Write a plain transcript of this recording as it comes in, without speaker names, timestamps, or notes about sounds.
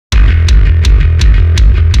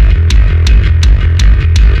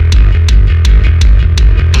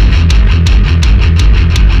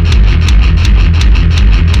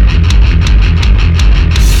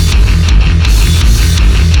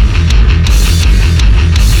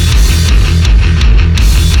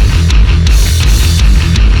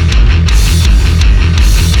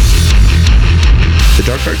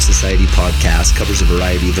podcast covers a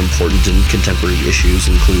variety of important and contemporary issues,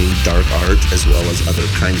 including dark art as well as other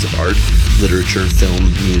kinds of art, literature,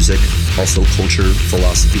 film, music, also culture,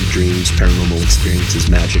 philosophy, dreams, paranormal experiences,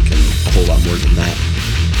 magic, and a whole lot more than that.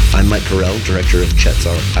 I'm Mike Carell, director of Chet's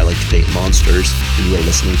Art. I Like to Paint Monsters, and you are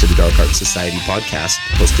listening to the Dark Art Society podcast,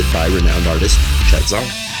 hosted by renowned artist Chet's Art.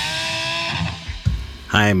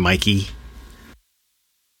 Hi, Mikey.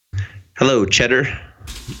 Hello, Cheddar.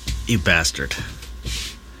 You bastard.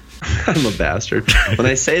 I'm a bastard. When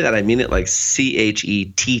I say that, I mean it like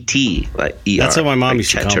C-H-E-T-T, like E-R. That's what my mom like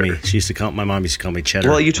used to call me. My mom used to call me Cheddar.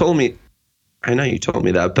 Well, you told me. I know you told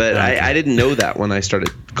me that, but okay. I didn't know that when I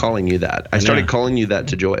started calling you that. I started calling you that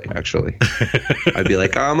to Joy, actually. I'd be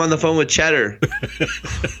like, I'm on the phone with Cheddar.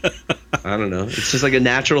 I don't know. It's just like a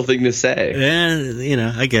natural thing to say.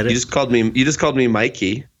 Yeah, I get it. You just called me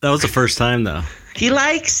Mikey. That was the first time, though. He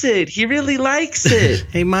likes it. He really likes it.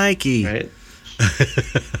 Hey, Mikey. Right.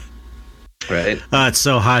 Right. It's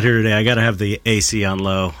so hot here today. I got to have the AC on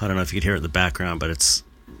low. I don't know if you could hear it in the background, but it's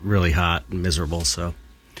really hot and miserable. So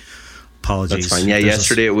apologies. That's fine. Yeah,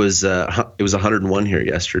 yesterday it was 101 here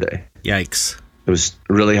yesterday. Yikes. It was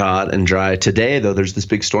really hot and dry. Today, though, there's this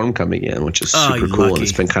big storm coming in, which is super cool. Lucky. And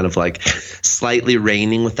it's been kind of like slightly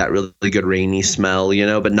raining with that really good rainy smell,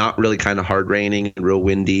 but not really kind of hard raining and real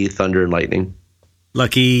windy, thunder and lightning.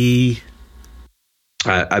 Lucky.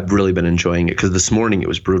 I've really been enjoying it because this morning it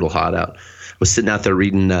was brutal hot out. I was sitting out there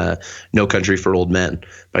reading No Country for Old Men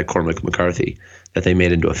by Cormac McCarthy that they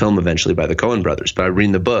made into a film eventually by the Coen brothers. But I was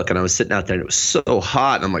reading the book and I was sitting out there and it was so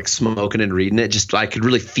hot and I'm like smoking and reading it. Just I could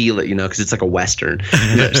really feel it, because it's like a Western.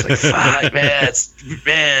 It's like, fuck,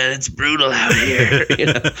 man, it's brutal out here.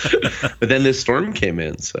 But then this storm came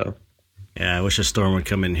in, so. Yeah, I wish a storm would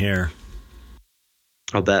come in here.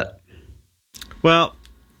 I'll bet. Well,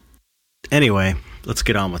 anyway, let's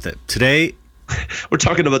get on with it. Today, we're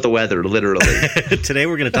talking about the weather, literally. Today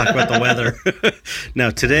we're going to talk about the weather. No,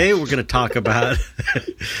 today we're going to talk about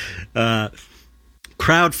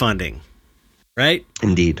crowdfunding, right?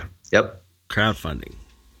 Indeed. Yep. Crowdfunding.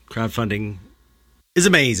 Crowdfunding is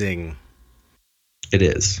amazing. It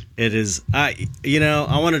is. It is. I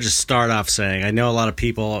want to just start off saying I know a lot of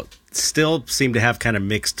people still seem to have kind of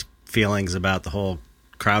mixed feelings about the whole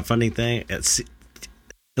crowdfunding thing. At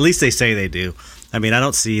least they say they do. I mean, I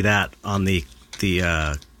don't see that on the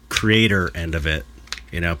creator end of it.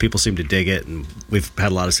 People seem to dig it, and we've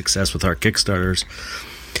had a lot of success with our Kickstarters.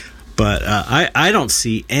 But I don't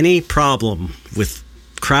see any problem with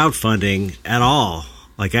crowdfunding at all.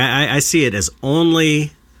 Like, I see it as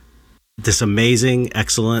only this amazing,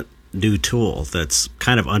 excellent new tool that's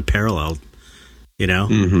kind of unparalleled,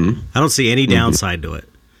 Mm-hmm. I don't see any downside to it.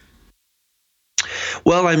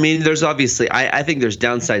 Well, I mean, there's obviously, I think there's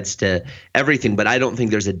downsides to everything, but I don't think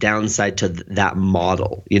there's a downside to that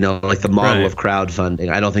model, like the model of crowdfunding.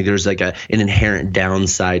 I don't think there's like an inherent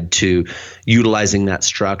downside to utilizing that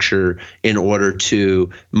structure in order to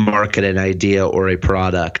market an idea or a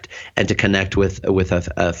product and to connect with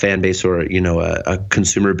a fan base or, a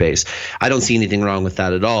consumer base. I don't see anything wrong with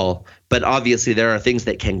that at all. But obviously, there are things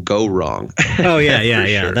that can go wrong. Oh yeah.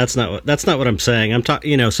 Sure. That's not what I'm saying. I'm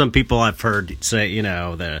talking. Some people I've heard say,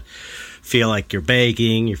 that feel like you're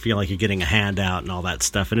begging, you feel like you're getting a handout and all that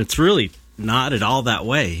stuff, and it's really not at all that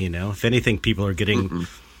way. If anything, people are getting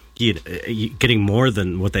getting more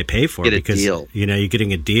than what they pay for because deal. You're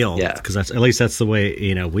getting a deal. Yeah. Because at least that's the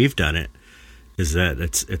way we've done it. Is that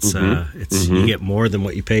it's you get more than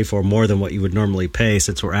what you pay for, more than what you would normally pay,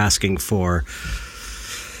 since we're asking for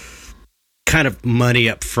kind of money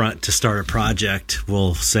up front to start a project.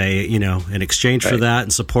 We'll say, in exchange for that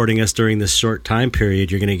and supporting us during this short time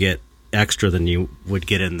period, you're going to get extra than you would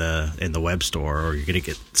get in the web store, or you're going to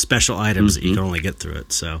get special items that you can only get through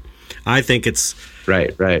it. So I think it's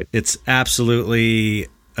right. It's absolutely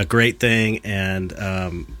a great thing, and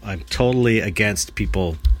I'm totally against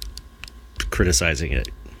people criticizing it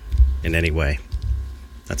in any way.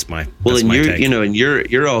 That's my you're take. And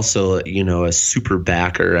you're also a super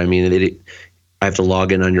backer. I mean, I have to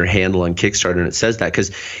log in on your handle on Kickstarter, and it says that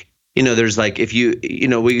because there's like if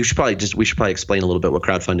we should probably explain a little bit what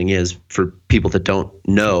crowdfunding is for people that don't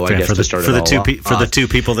know. I guess for the two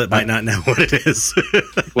people that might not know what it is.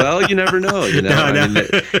 Well, you never know. No. I mean,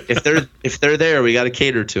 if they're there, we got to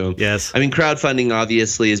cater to them. Yes. I mean, crowdfunding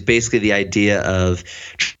obviously is basically the idea of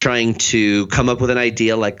trying to come up with an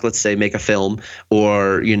idea, like let's say make a film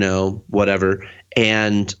or whatever.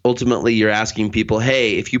 And ultimately, you're asking people,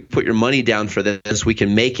 hey, if you put your money down for this, we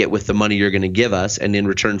can make it with the money you're going to give us. And in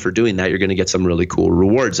return for doing that, you're going to get some really cool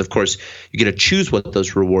rewards. Of course, you get to choose what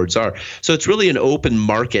those rewards are. So it's really an open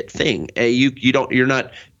market thing. You're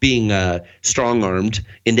not being strong-armed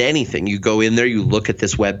into anything. You go in there, you look at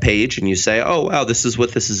this web page, and you say, "Oh wow, this is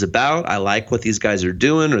what this is about. I like what these guys are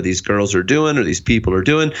doing, or these girls are doing, or these people are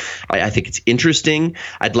doing. I think it's interesting.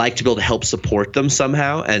 I'd like to be able to help support them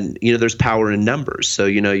somehow." And there's power in numbers. So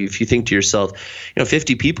if you think to yourself,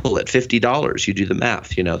 50 people at $50, you do the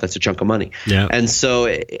math. That's a chunk of money. Yeah. And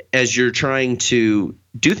so as you're trying to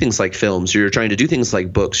do things like films, or you're trying to do things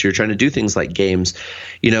like books, you're trying to do things like games,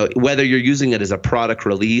 whether you're using it as a product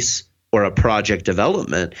release or a project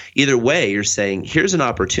development, either way, you're saying here's an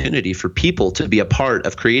opportunity for people to be a part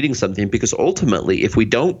of creating something, because ultimately, if we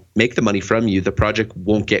don't make the money from you, the project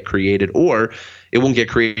won't get created, or it won't get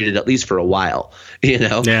created at least for a while.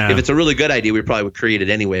 Yeah. If it's a really good idea, we probably would create it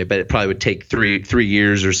anyway, but it probably would take three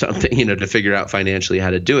years or something, to figure out financially how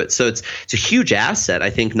to do it. So it's a huge asset, I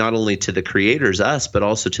think, not only to the creators, us, but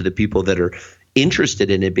also to the people that are interested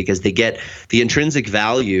in it, because they get the intrinsic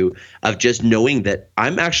value of just knowing that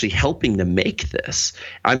I'm actually helping to make this.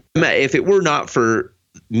 If it were not for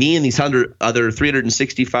me and these other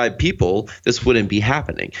 365 people, this wouldn't be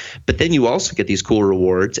happening. But then you also get these cool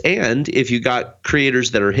rewards. And if you got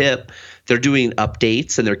creators that are hip, they're doing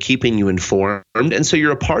updates and they're keeping you informed. And so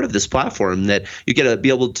you're a part of this platform that you get to be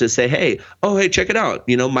able to say, hey, check it out.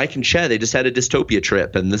 Mike and Chad, they just had a dystopia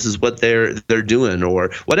trip and this is what they're doing,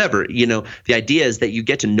 or whatever. The idea is that you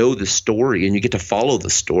get to know the story and you get to follow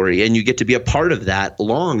the story and you get to be a part of that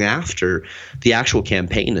long after the actual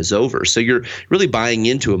campaign is over. So you're really buying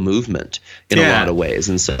into a movement in a lot of ways.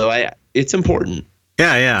 And so it's important.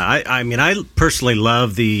 Yeah. I mean, I personally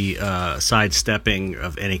love the sidestepping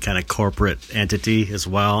of any kind of corporate entity as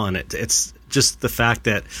well. And it's just the fact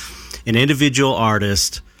that an individual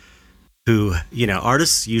artist who,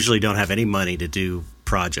 artists usually don't have any money to do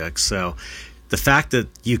projects. So the fact that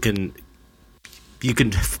you can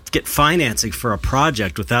get financing for a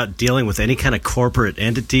project without dealing with any kind of corporate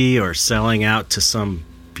entity or selling out to some,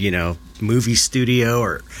 movie studio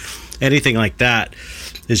or anything like that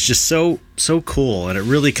is just so cool. And it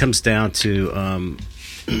really comes down to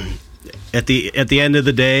at the end of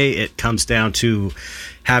the day, it comes down to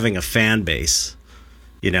having a fan base,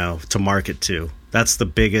 to market to. That's the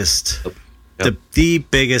biggest the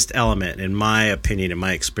biggest element, in my opinion, in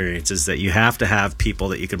my experience, is that you have to have people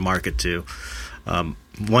that you can market to.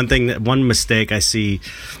 One mistake I see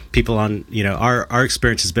people on, our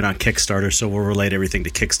experience has been on Kickstarter, so we'll relate everything to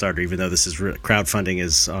Kickstarter, even though this is crowdfunding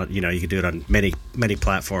is on, you can do it on many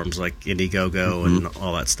platforms like Indiegogo and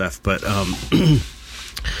all that stuff. But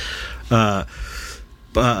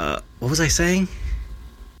what was I saying?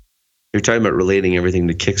 You're talking about relating everything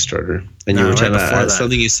to Kickstarter, and you were talking about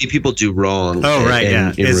something you see people do wrong. Oh, right,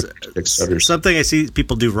 yeah. Kickstarter. Something I see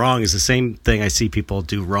people do wrong is the same thing I see people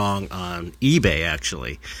do wrong on eBay,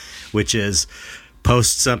 actually, which is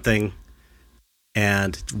post something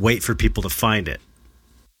and wait for people to find it,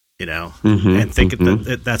 and think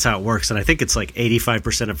that's how it works. And I think it's like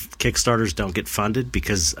 85% of Kickstarters don't get funded,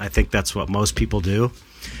 because I think that's what most people do.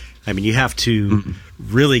 I mean, you have to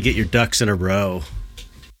really get your ducks in a row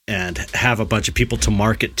and have a bunch of people to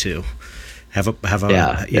market to. So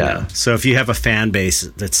if you have a fan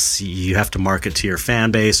base, you have to market to your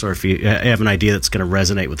fan base, or if you have an idea that's going to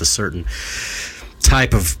resonate with a certain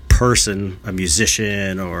type of person, a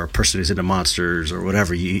musician or a person who's into monsters or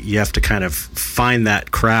whatever, you have to kind of find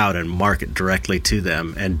that crowd and market directly to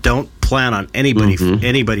them, and don't plan on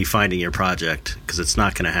anybody finding your project, because it's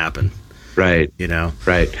not going to happen. Right.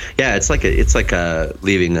 Right. Yeah. It's like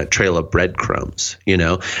leaving a trail of breadcrumbs,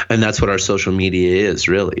 and that's what our social media is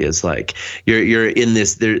really. Is like you're in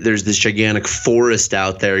this, there's this gigantic forest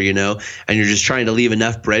out there, and you're just trying to leave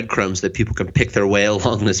enough breadcrumbs that people can pick their way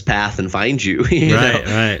along this path and find you,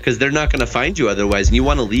 Right. Because they're not going to find you otherwise. And you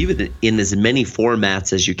want to leave it in as many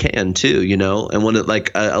formats as you can too, and one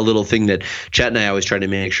like a little thing that Chet and I always try to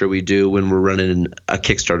make sure we do when we're running a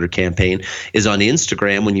Kickstarter campaign is on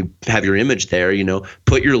Instagram, when you have your image there,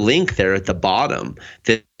 put your link there at the bottom.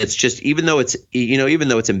 That it's just, even though it's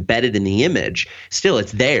embedded in the image, still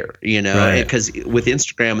it's there, because with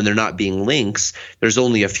Instagram, and they're not being links, there's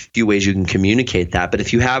only a few ways you can communicate that. But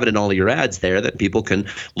if you have it in all of your ads there, that people can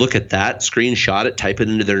look at that, screenshot it, type it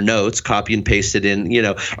into their notes, copy and paste it in,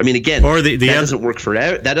 again, or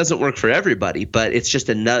that doesn't work for everybody, but it's just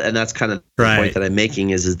and that's kind of the point that I'm making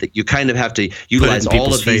is that you kind of have to utilize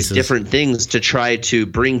all of these different things to try to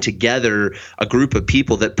bring together a group of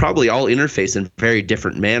people that probably all interface in very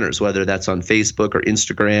different manners, whether that's on Facebook or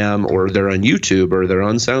Instagram, or they're on YouTube, or they're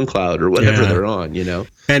on SoundCloud, or whatever they're on,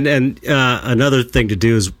 And another thing to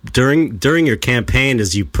do is during your campaign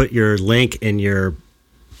is you put your link in your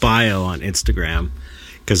bio on Instagram.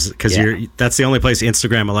 because that's the only place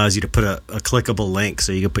Instagram allows you to put a clickable link,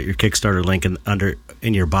 so you can put your Kickstarter link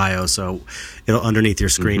in your bio, so it'll underneath your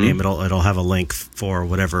screen name it'll have a link for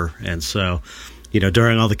whatever. And so,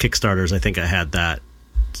 during all the Kickstarters, I think I had a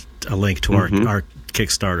link to our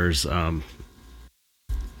Kickstarters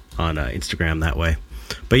on Instagram that way.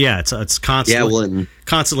 But yeah, it's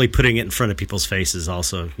constantly putting it in front of people's faces.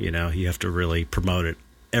 Also, you have to really promote it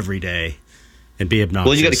every day and be obnoxious.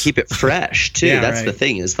 Well, you got to keep it fresh too. Yeah, that's right. The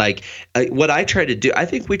thing is like what I try to do. I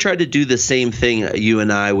think we try to do the same thing, you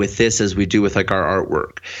and I, with this as we do with like our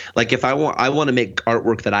artwork. Like if I want to make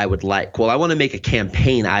artwork that I would like. Well, I want to make a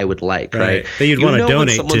campaign I would like, right? That you'd want to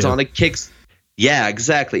donate when someone's to. on a Yeah,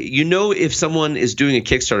 exactly. If someone is doing a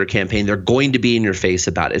Kickstarter campaign, they're going to be in your face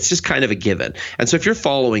about it. It's just kind of a given. And so if you're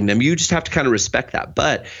following them, you just have to kind of respect that.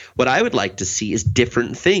 But what I would like to see is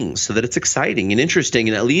different things so that it's exciting and interesting.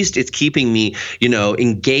 And at least it's keeping me,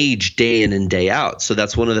 engaged day in and day out. So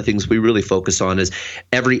that's one of the things we really focus on is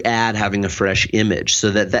every ad having a fresh image so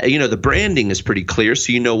that the branding is pretty clear.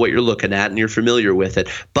 So you know what you're looking at and you're familiar with it.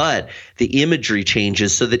 But the imagery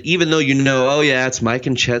changes so that even though oh yeah, it's Mike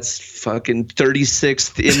and Chet's fucking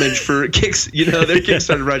 36th image for their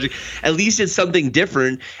Kickstarter project, at least it's something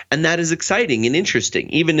different, and that is exciting and interesting,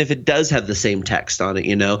 even if it does have the same text on it,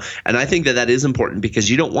 And I think that is important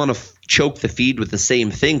because you don't want to choke the feed with the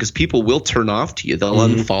same thing, because people will turn off to you. They'll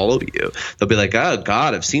unfollow you. They'll be like, oh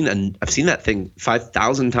God, I've seen that thing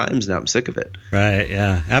 5,000 times now. I'm sick of it. Right.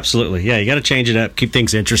 Yeah, absolutely. Yeah. You got to change it up, keep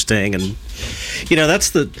things interesting. And,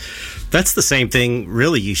 that's the same thing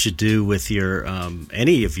really you should do with your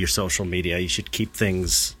any of your social media. You should keep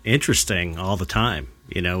things interesting all the time,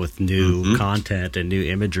 with new content and new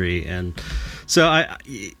imagery. And so I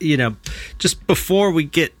just before we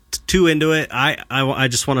get too into it, I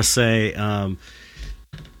just want to say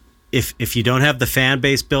if you don't have the fan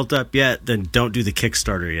base built up yet, then don't do the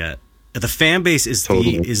Kickstarter yet. The fan base is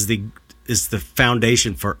the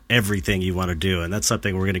foundation for everything you want to do, and that's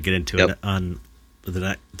something we're going to get into on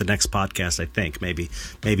the next podcast. I think maybe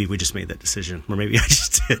we just made that decision, or maybe I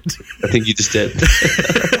just did. I think you just did.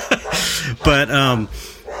 But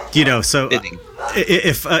so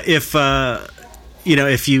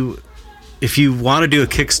if you want to do a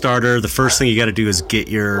Kickstarter, the first thing you got to do is get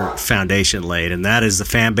your foundation laid, and that is the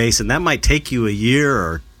fan base, and that might take you a year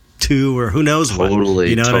or two, or who knows what.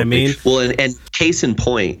 Totally. What I mean? Well, and case in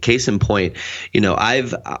point,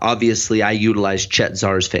 I utilized Chet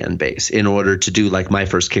Zar's fan base in order to do like my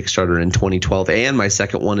first Kickstarter in 2012 and my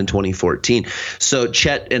second one in 2014. So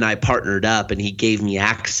Chet and I partnered up, and he gave me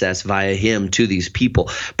access via him to these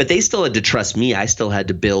people, but they still had to trust me. I still had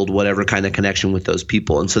to build whatever kind of connection with those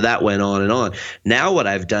people. And so that went on and on. Now what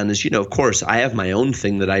I've done is, of course, I have my own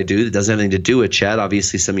thing that I do that doesn't have anything to do with Chet.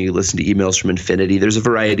 Obviously, some of you listen to Emails from Infinity. There's a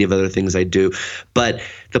variety of other things I do. But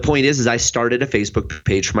the point is I started a Facebook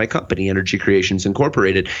page for my company, Energy Creations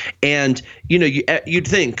Incorporated. And, you'd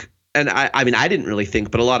think, and I mean, I didn't really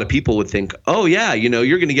think, but a lot of people would think, oh, yeah,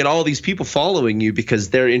 you're going to get all these people following you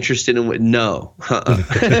because they're interested in what – no.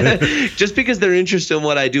 Just because they're interested in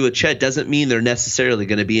what I do with Chet doesn't mean they're necessarily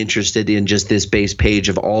going to be interested in just this base page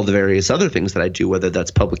of all the various other things that I do, whether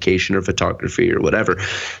that's publication or photography or whatever.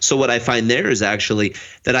 So what I find there is actually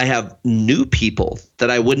that I have new people that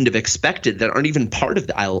I wouldn't have expected that aren't even part of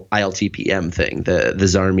the ILTPM thing, the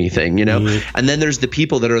Zarmy thing, And then there's the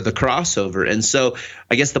people that are the crossover. And so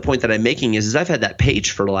I guess the point that I'm making is I've had that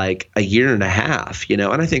page for like a year and a half, and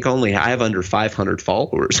I think I have under 500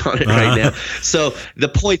 followers on it right now. So the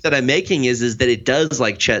point that I'm making is that it does,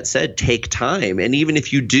 like Chet said, take time. And even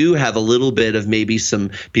if you do have a little bit of maybe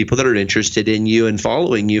some people that are interested in you and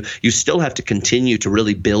following you, you still have to continue to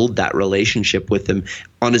really build that relationship with them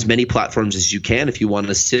on as many platforms as you can if you want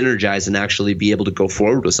to synergize and actually be able to go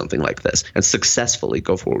forward with something like this and successfully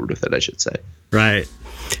go forward with it, I should say. Right.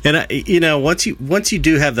 And once you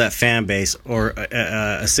do have that fan base or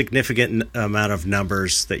a significant amount of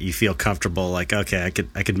numbers that you feel comfortable, like, okay, I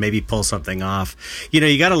could maybe pull something off. You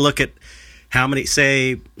got to look at how many,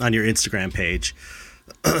 say on your Instagram page,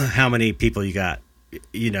 how many people you got.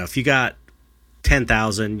 If you got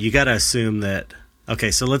 10,000, you got to assume that.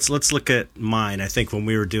 Okay, so let's look at mine. I think when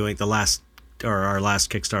we were doing our last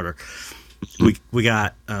Kickstarter, we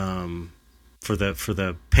got for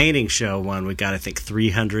the painting show one, we got I think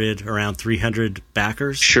around 300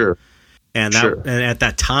 backers. Sure. And and at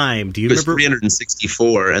that time, do you remember?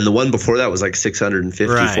 364, and the one before that was like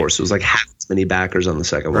 654. Right. So it was like half as many backers on the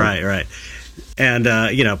second one. Right. And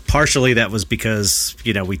partially that was because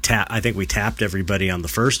I think we tapped everybody on the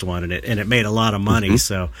first one, and it made a lot of money.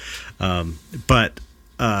 So, what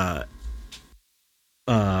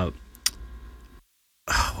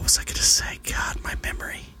was I going to say? God, my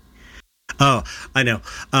memory. Oh, I know.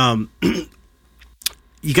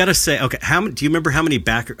 You got to say, okay, do you remember how many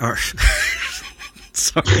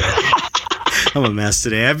sorry. I'm a mess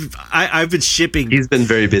today. I've been shipping. He's been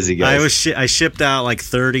very busy, guys. I shipped out like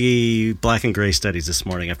 30 black and gray studies this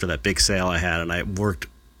morning after that big sale I had, and I worked.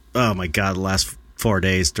 Oh my God, the last 4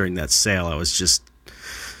 days during that sale, I was just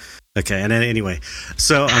okay. And then anyway,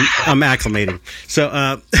 so I'm acclimating. So,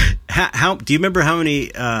 how do you remember how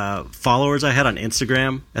many followers I had on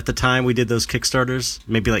Instagram at the time we did those Kickstarters?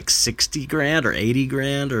 Maybe like 60 grand or 80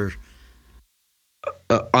 grand or.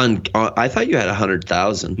 I thought you had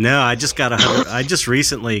 100,000. No, I just got 100. I just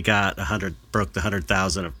recently got 100. Broke the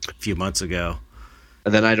 100,000 a few months ago.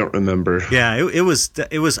 And then I don't remember. Yeah, it was.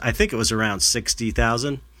 I think it was around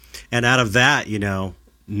 60,000, and out of that,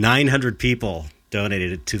 900 people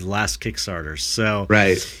donated it to the last Kickstarter. So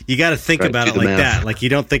right, you got to think about it like math. that. Like you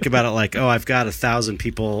don't think about it like, oh, I've got 1,000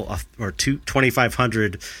 people or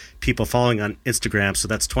 2,500 people following on Instagram, so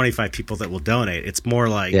that's 25 people that will donate. It's more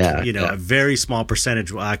like a very small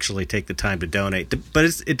percentage will actually take the time to donate.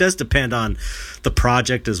 But it does depend on the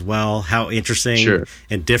project as well, how interesting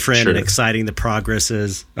and different and exciting the progress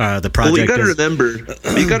is. The project. Well, you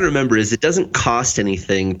got to remember is it doesn't cost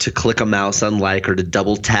anything to click a mouse on like or to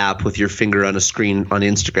double tap with your finger on a screen on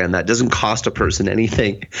Instagram. That doesn't cost a person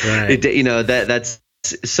anything. Right. That's.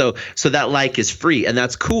 So that like is free, and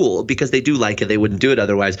that's cool because they do like it. They wouldn't do it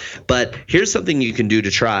otherwise. But here's something you can do to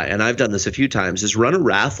try, and I've done this a few times, is run a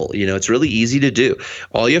raffle. It's really easy to do.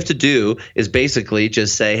 All you have to do is basically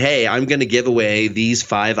just say, hey, I'm going to give away these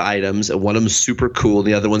 5 items, and one of them is super cool,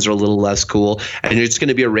 the other ones are a little less cool, and it's going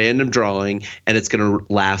to be a random drawing, and it's going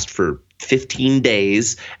to last for 15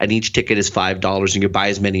 days, and each ticket is $5, and you can buy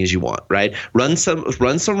as many as you want, right? Run some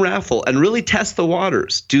raffle and really test the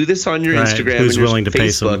waters. Do this on your Instagram who's and your willing to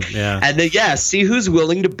Facebook. pay some, and then see who's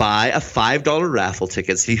willing to buy a $5 raffle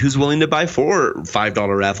ticket. See who's willing to buy 4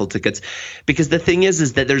 $5 raffle tickets, because the thing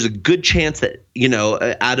is that there's a good chance that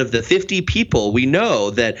out of the 50 people, we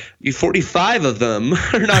know that 45 of them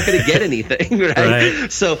are not going to get anything,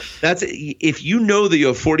 right? So that's if you know that you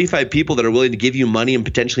have 45 people that are willing to give you money and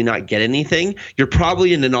potentially not get anything, you're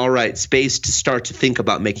probably in an all right space to start to think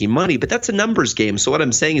about making money. But that's a numbers game. So what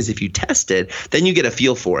I'm saying is if you test it, then you get a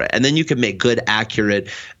feel for it, and then you can make good, accurate,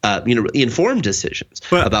 informed decisions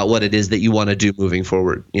about what it is that you want to do moving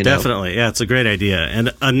forward. Definitely. Yeah, it's a great idea.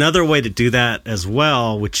 And another way to do that as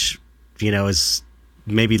well, which, is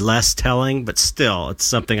maybe less telling, but still it's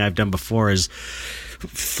something I've done before, is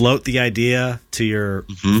float the idea to your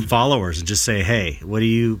followers and just say, hey, what do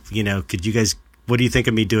you think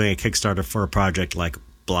of me doing a Kickstarter for a project like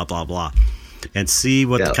blah, blah, blah, and see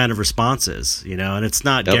what the kind of response is, and it's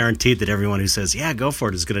not guaranteed that everyone who says, yeah, go for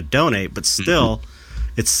it is going to donate, but still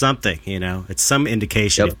it's something, it's some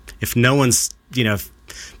indication. If no one's, if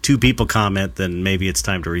 2 people comment, then maybe it's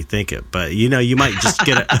time to rethink it. But, you might just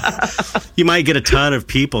get a ton of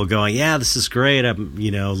people going, yeah, this is great. I'm,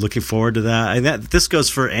 looking forward to that. And this goes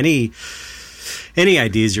for any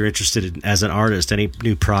ideas you're interested in as an artist, any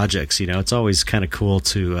new projects. It's always kind of cool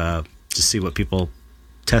to see what people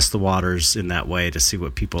test the waters in that way, to see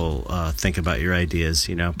what people think about your ideas.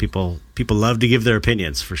 People love to give their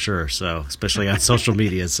opinions for sure. So especially on social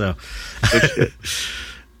media. So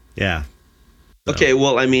yeah. Okay,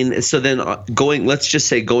 well, I mean, so then let's just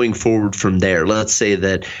say going forward from there, let's say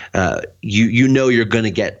that you're going to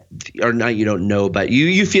get, or not, you don't know, but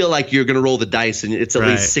you feel like you're going to roll the dice and it's at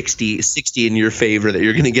least 60 in your favor that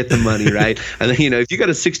you're going to get the money, right? And then, if you got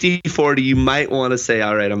a 60-40, you might want to say,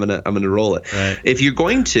 all right, I'm going to roll it. Right. If you're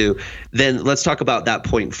going to, then let's talk about that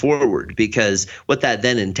point forward, because what that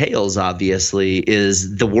then entails, obviously,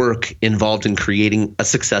 is the work involved in creating a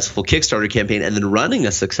successful Kickstarter campaign and then running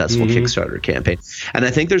a successful Kickstarter campaign. And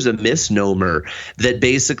I think there's a misnomer that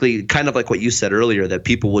basically, kind of like what you said earlier, that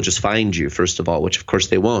people will just find you, first of all, which of course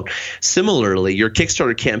they won't. Similarly, your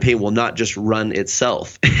Kickstarter campaign will not just run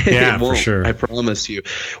itself. Yeah, it won't, for sure. I promise you.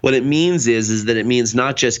 What it means is that it means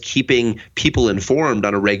not just keeping people informed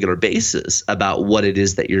on a regular basis about what it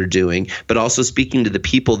is that you're doing, but also speaking to the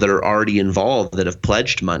people that are already involved, that have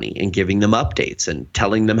pledged money, and giving them updates and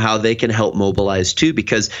telling them how they can help mobilize too.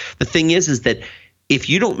 Because the thing is that if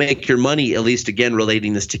you don't make your money, at least again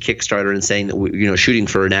relating this to Kickstarter and saying that shooting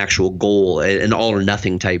for an actual goal, an all or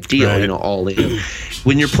nothing type deal, all in.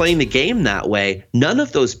 When you're playing the game that way, none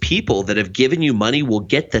of those people that have given you money will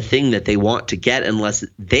get the thing that they want to get unless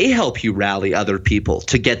they help you rally other people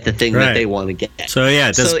to get the thing that they want to get. So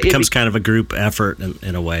yeah, it becomes kind of a group effort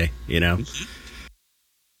in a way,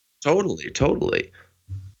 Totally.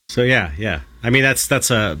 So yeah. I mean,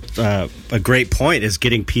 that's a great point, is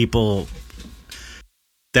getting people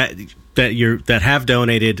that that have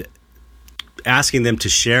donated, asking them to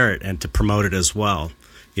share it and to promote it as well.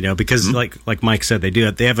 Because like Mike said,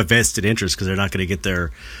 they have a vested interest, because they're not going to get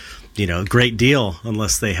their great deal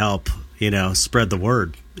unless they help spread the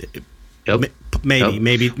word. Yep.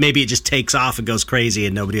 Maybe it just takes off and goes crazy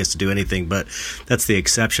and nobody has to do anything, but that's the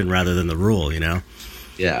exception rather than the rule.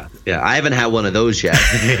 Yeah. I haven't had one of those yet.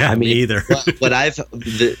 Yeah, me either. But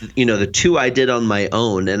the two I did on my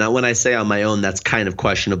own, and when I say on my own, that's kind of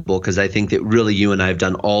questionable, because I think that really you and I have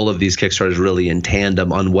done all of these Kickstarters really in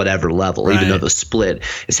tandem on whatever level, even though the split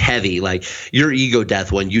is heavy. Like your Ego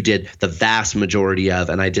Death one, you did the vast majority of,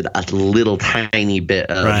 and I did a little tiny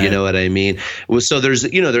bit of, you know what I mean? So there's,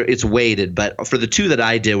 it's weighted, but for the two that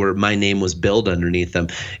I did where my name was billed underneath them,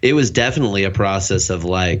 it was definitely a process of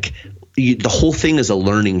like, the whole thing is a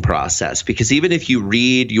learning process, because even if you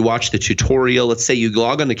watch the tutorial, let's say you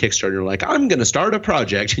log on to Kickstarter, you're like, I'm going to start a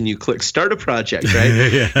project, and you click start a project,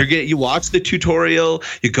 right? You watch the tutorial,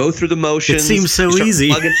 you go through the motions. It seems so easy.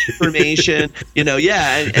 Plugging information,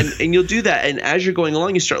 and you'll do that. And as you're going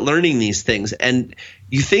along, you start learning these things, and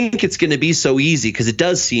you think it's going to be so easy because it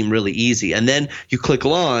does seem really easy. And then you click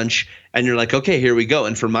launch and you're like, okay, here we go.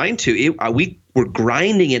 And for mine too, we were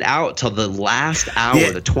grinding it out till the last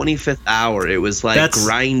hour, the 25th hour. It was like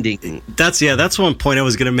grinding. That's one point I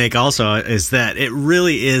was going to make also, is that it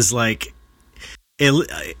really is like,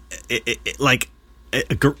 the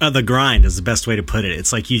grind is the best way to put it.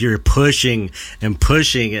 It's like you're pushing and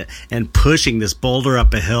pushing and pushing this boulder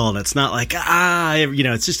up a hill, and it's not like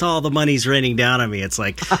it's just all the money's raining down on me. It's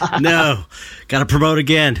like, no, gotta promote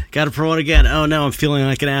again. Oh no, I'm feeling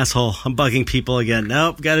like an asshole. I'm bugging people again.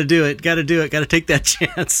 Nope, gotta do it. Gotta take that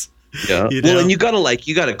chance. Yeah. Well, and you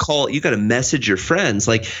gotta message your friends.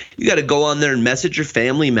 Like, you gotta go on there and message your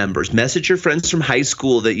family members, message your friends from high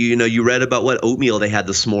school that you read about what oatmeal they had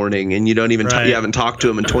this morning, and you don't even you haven't talked to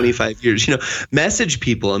them in 25 years. Message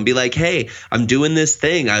people and be like, hey, I'm doing this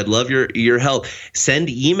thing. I'd love your help. Send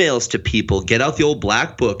emails to people. Get out the old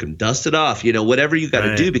black book and dust it off. Whatever you got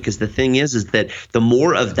to do, because the thing is that the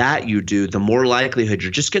more of that you do, the more likelihood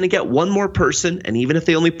you're just gonna get one more person, and even if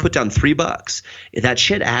they only put down $3, that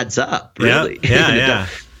shit adds up, really. Yeah.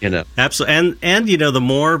 Absolutely. And the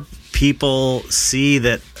more people see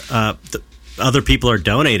that other people are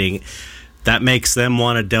donating, that makes them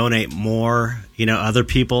want to donate more. Other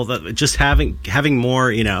people, that just having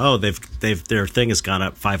more, their thing has gone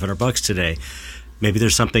up $500 today. Maybe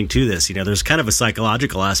there's something to this. There's kind of a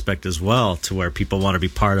psychological aspect as well, to where people want to be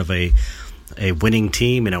part of a winning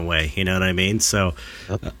team in a way. You know what I mean? So,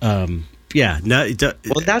 yeah, no.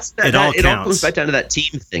 Well, it all comes back down to that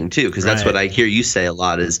team thing too, because that's what I hear you say a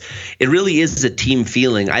lot. Is it really is a team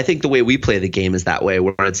feeling? I think the way we play the game is that way,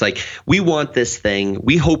 where it's like, we want this thing,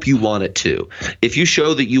 we hope you want it too. If you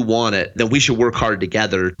show that you want it, then we should work hard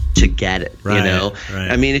together to get it.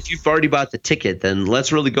 I mean, if you've already bought the ticket, then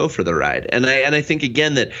let's really go for the ride. And I think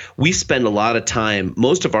again that we spend a lot of time,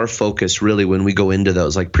 most of our focus really when we go into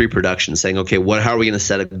those like pre-production, saying, okay, how are we going to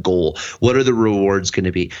set a goal? What are the rewards going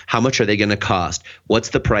to be? How much are they going to cost? What's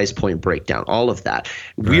the price point breakdown? All of that.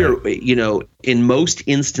 We're, in most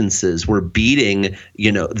instances, we're beating,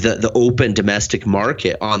 the open domestic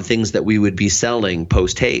market on things that we would be selling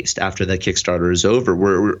post haste after the Kickstarter is over.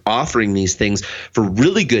 We're offering these things for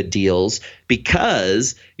really good deals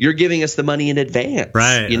because you're giving us the money in advance.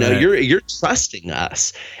 You're trusting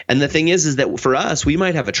us. And the thing is that for us, we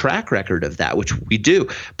might have a track record of that, which we do.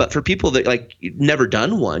 But for people that like never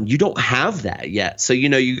done one, you don't have that yet. So,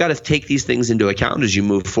 you got to take these things into account as you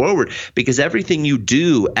move forward, because everything you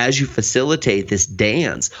do as you facilitate this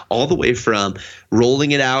dance, all the way from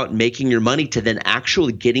rolling it out, making your money, to then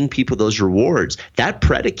actually getting people those rewards, that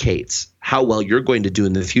predicates how well you're going to do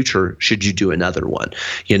in the future should you do another one.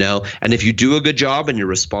 And if you do a good job and you're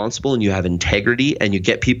responsible and you have integrity and you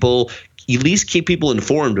get people, at least keep people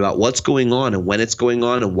informed about what's going on and when it's going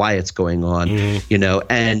on and why it's going on,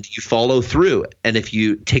 and you follow through. And if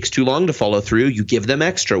it takes too long to follow through, you give them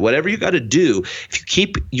extra, whatever you got to do. If you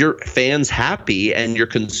keep your fans happy and your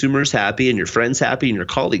consumers happy and your friends happy and your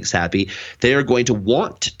colleagues happy, they are going to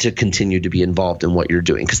want to continue to be involved in what you're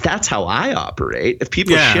doing. Because that's how I operate. If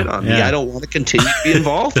people shit on me, I don't want to continue to be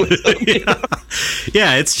involved with them.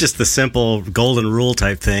 Yeah, it's just the simple golden rule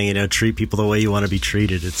type thing. Treat people the way you want to be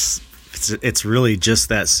treated. It's really just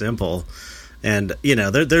that simple. And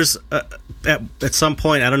there's at some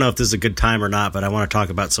point, I don't know if this is a good time or not, but I want to talk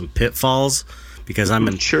about some pitfalls, because I'm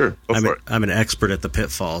an expert at the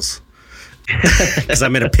pitfalls. Because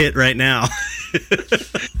I'm in a pit right now.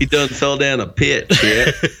 He done fell down a pit.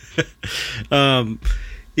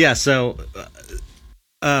 So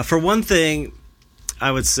for one thing,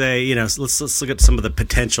 I would say, let's look at some of the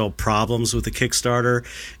potential problems with the Kickstarter.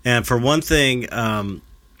 And for one thing,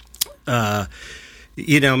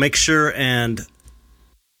 make sure and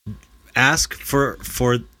ask for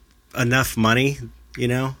enough money,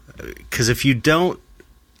 because if you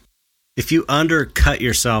undercut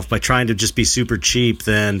yourself by trying to just be super cheap,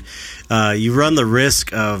 then you run the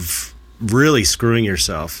risk of really screwing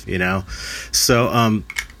yourself, So,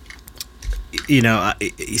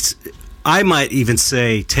 I might even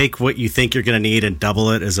say take what you think you're going to need and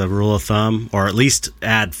double it as a rule of thumb, or at least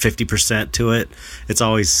add 50% to it. It's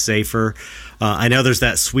always safer. I know there's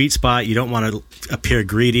that sweet spot. You don't want to appear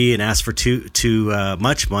greedy and ask for too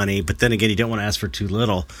much money, but then again, you don't want to ask for too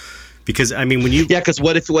little. Because because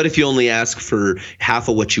what if you only ask for half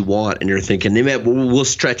of what you want and you're thinking, we'll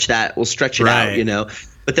stretch it out,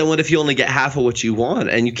 But then what if you only get half of what you want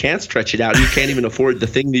and you can't stretch it out? You can't even afford the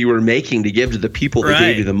thing that you were making to give to the people that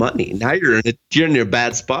gave you the money. Now you're in a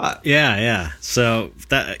bad spot. Yeah. So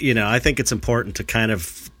that, I think it's important to kind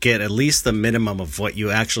of get at least the minimum of what you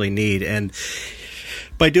actually need. And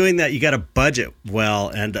by doing that, you got to budget well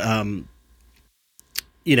and,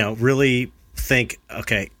 really think,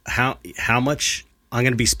 okay, how much I'm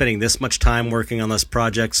going to be spending this much time working on this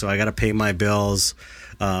project. So I got to pay my bills.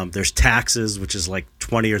 There's taxes, which is like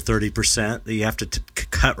 20 or 30% that you have to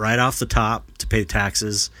cut right off the top to pay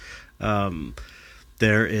taxes.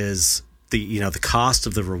 There is the cost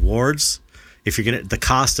of the rewards. If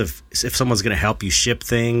someone's going to help you ship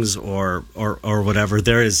things or whatever.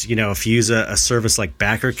 There is, if you use a service like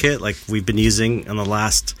BackerKit, like we've been using in the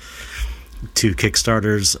last 2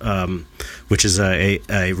 Kickstarters, which is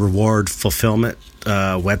a reward fulfillment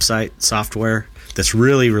website software. That's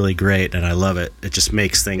really, really great, and I love it. It just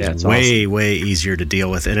makes things way easier to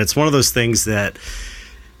deal with. And it's one of those things that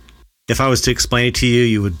if I was to explain it to you,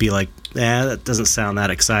 you would be like, that doesn't sound that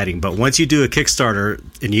exciting. But once you do a Kickstarter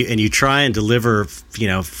and you try and deliver,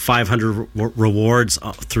 500 rewards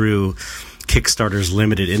through Kickstarter's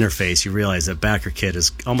limited interface, you realize that BackerKit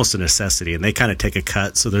is almost a necessity, and they kind of take a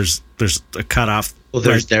cut. So there's a cut off. Well,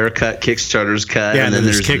 there's their cut, Kickstarter's cut, and then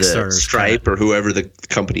there's the Stripe or whoever the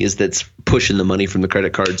company is that's pushing the money from the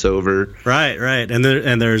credit cards over. Right, and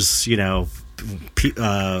there's when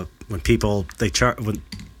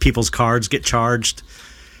people's cards get charged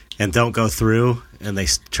and don't go through, and they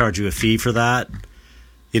charge you a fee for that.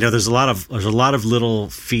 There's a lot of little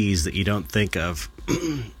fees that you don't think of.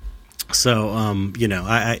 So, I'm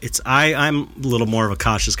a little more of a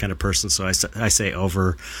cautious kind of person. So I say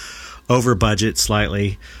over budget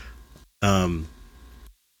slightly.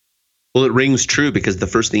 Well, it rings true because the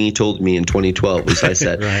first thing he told me in 2012 was I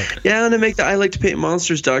said, right. "Yeah, I'm gonna make the I Like to Paint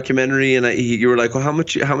Monsters documentary," and you were like, "Well, how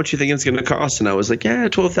much you think it's gonna cost?" And I was like, "Yeah,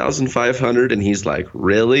 $12,500." And he's like,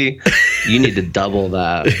 "Really? You need to double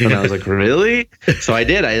that." And I was like, "Really?" So I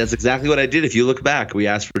did. That's exactly what I did. If you look back, we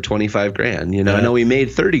asked for $25,000. I know we made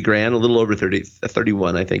 $30,000, a little over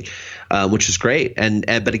 31, I think, which is great.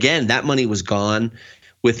 But again, that money was gone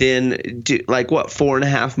within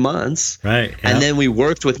 4.5 months, right? And then we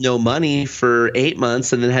worked with no money for 8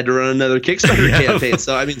 months, and then had to run another Kickstarter campaign.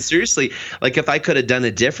 So seriously, if I could have done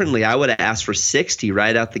it differently, I would have asked for 60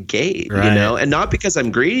 right out the gate, right. And not because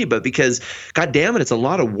I'm greedy, but because, God damn it, it's a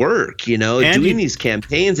lot of work, doing these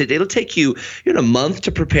campaigns. It'll take you a month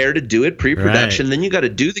to prepare to do it, pre-production. Right. Then you got to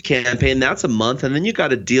do the campaign. That's a month, and then you got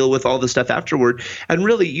to deal with all the stuff afterward. And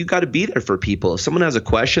really, you got to be there for people. If someone has a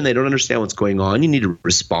question, they don't understand what's going on, you need to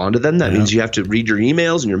respond to them. That means you have to read your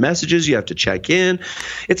emails and your messages. You have to check in.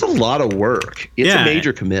 It's a lot of work. It's a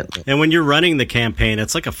major commitment. And when you're running the campaign,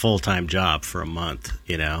 it's like a full-time job for a month,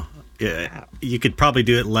 You could probably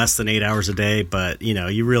do it less than 8 hours a day, but,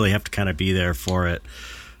 you really have to kind of be there for it.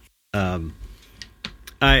 I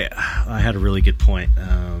had a really good point.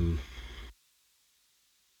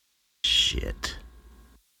 Shit.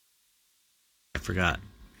 I forgot.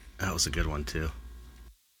 That was a good one, too.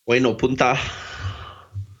 Bueno, punta.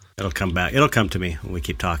 It'll come back. It'll come to me when we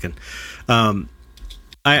keep talking.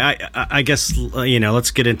 I guess,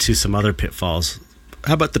 let's get into some other pitfalls.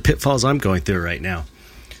 How about the pitfalls I'm going through right now?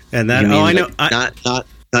 And that, I know.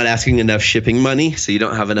 Not asking enough shipping money, so you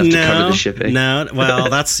don't have enough to cover the shipping. No, well,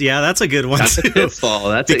 that's a good one. That's a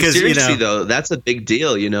pitfall. Seriously though, that's a big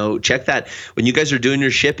deal. Check that when you guys are doing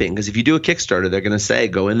your shipping, because if you do a Kickstarter, they're going to say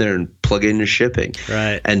go in there and plug in your shipping,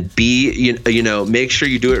 right? And make sure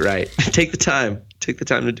you do it right. Take the time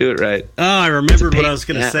to do it right. Oh, I remembered what I was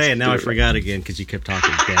going to say, and now I forgot again because you kept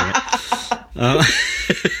talking. Damn it.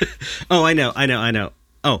 Oh, I know.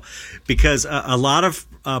 Oh, because a lot of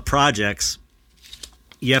projects.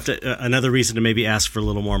 You have to. Another reason to maybe ask for a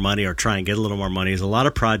little more money or try and get a little more money is a lot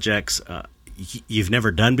of projects you've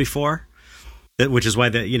never done before which is why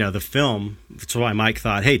the film. That's why Mike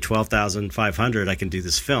thought, hey, 12,500, I can do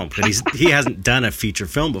this film, but he hasn't done a feature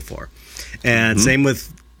film before, and same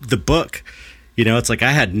with the book. It's like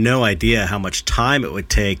I had no idea how much time it would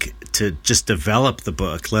take to just develop the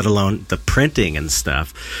book, let alone the printing and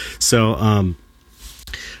stuff. So,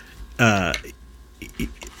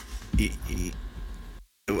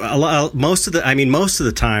 most of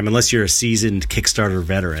the time, unless you're a seasoned Kickstarter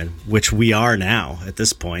veteran, which we are now at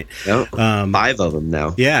this point. Yep. 5 of them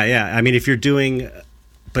now. Yeah. I mean, if you're doing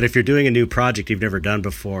a new project you've never done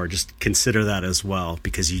before, just consider that as well,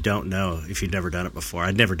 because you don't know if you've never done it before.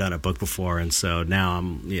 I'd never done a book before, and so now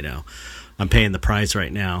I'm paying the price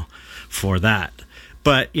right now for that.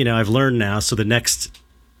 But I've learned now, so the next,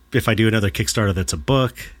 if I do another Kickstarter that's a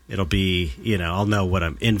book, it'll be, I'll know what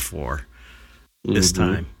I'm in for this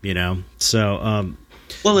time, So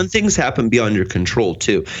well, and things happen beyond your control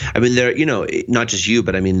too. I mean, there, not just you,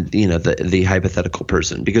 but I mean, the hypothetical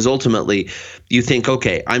person, because ultimately you think,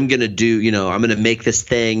 okay, I'm going to do, I'm going to make this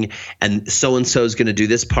thing, and so-and-so is going to do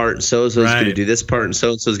this part, and so-and-so is going to do this part, and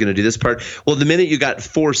so-and-so is going to do this part. Well, the minute you got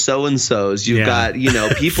 4 so-and-sos, you've got,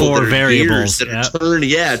 people 4 that are variables that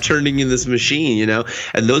are turning in this machine, and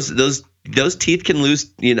those teeth can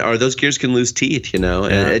lose, or those gears can lose teeth, and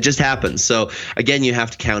it just happens. So again, you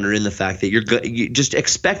have to counter in the fact that you just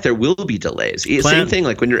expect there will be delays. Same thing,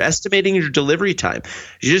 like when you're estimating your delivery time,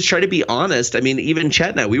 you just try to be honest. I mean, even Chet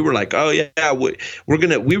and I, we were like, oh yeah, we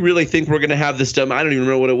really think we're gonna have this done. I don't even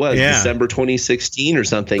remember what it was, December 2016 or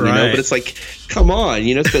something, but it's like, come on,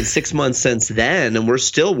 it's been 6 months since then, and we're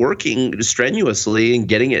still working strenuously and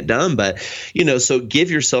getting it done. But so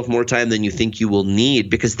give yourself more time than you think you will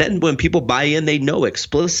need, because then when people buy in, they know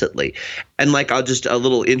explicitly. And like, a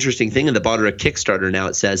little interesting thing in the bottom of Kickstarter now,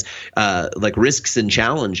 it says like risks and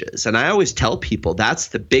challenges. And I always tell people that's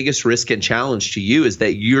the biggest risk and challenge to you, is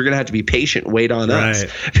that you're going to have to be patient, wait on us,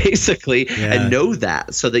 basically, and know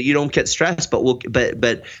that, so that you don't get stressed. But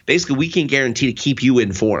basically, we can guarantee to keep you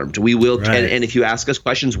informed. We will, and if you ask us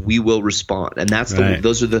questions, we will respond. And that's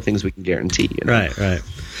those are the things we can guarantee. Right.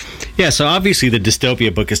 Yeah, so obviously the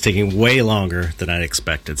dystopia book is taking way longer than I'd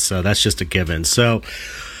expected, so that's just a given. So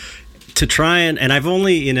to try and I've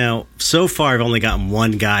only, so far I've only gotten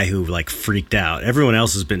one guy who like freaked out. Everyone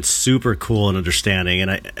else has been super cool and understanding,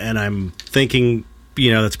 and I'm thinking,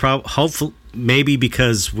 that's probably hopeful, maybe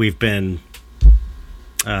because we've been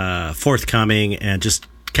forthcoming and just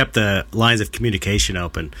kept the lines of communication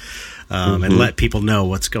open, and let people know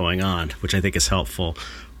what's going on, which I think is helpful.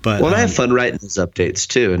 But, I have fun writing those updates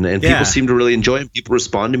too, and people seem to really enjoy them. People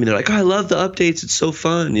respond to me; they're like, "Oh, I love the updates; it's so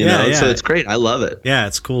fun." So it's great. I love it. Yeah,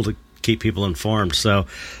 it's cool to keep people informed. So,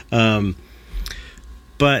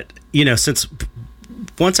 but since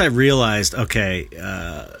once I realized, okay,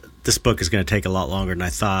 this book is going to take a lot longer than I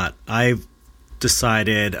thought, I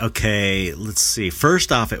decided, okay, let's see.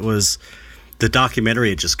 First off, it was the documentary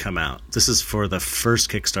had just come out. This is for the first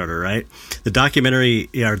Kickstarter, right? The documentary,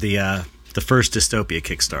 or the first dystopia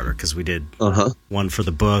Kickstarter, because we did one for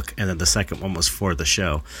the book, and then the second one was for the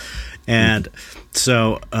show. And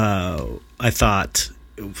so I thought,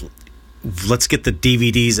 let's get the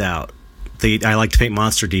DVDs out. I like to paint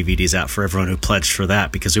monster DVDs out for everyone who pledged for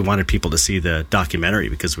that, because we wanted people to see the documentary,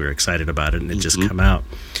 because we were excited about it and it just come out.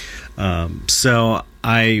 So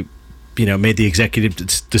I made the executive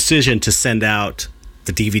decision to send out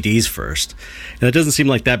the DVDs first. And it doesn't seem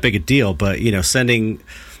like that big a deal, but sending,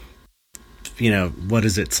 what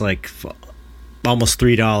is it? It's like almost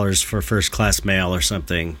 $3 for first class mail or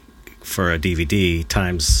something for a DVD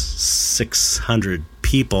times 600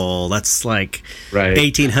 people. That's like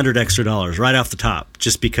 $1,800 extra right off the top,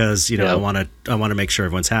 just because I want to make sure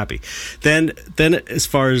everyone's happy. Then as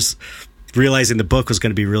far as realizing the book was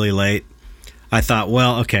going to be really late, I thought,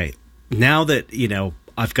 well, okay, now that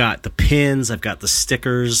I've got the pins, I've got the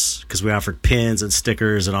stickers, because we offered pins and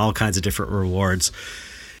stickers and all kinds of different rewards.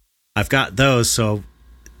 I've got those, so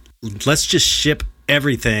let's just ship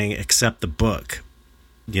everything except the book,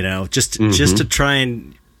 just to try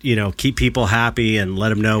and, keep people happy and let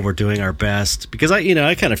them know we're doing our best. Because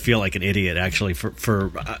I kind of feel like an idiot, actually,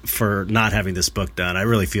 for not having this book done. I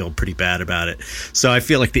really feel pretty bad about it. So I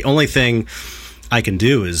feel like the only thing I can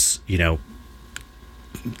do is,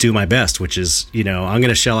 do my best, which is, I'm going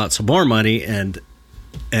to shell out some more money and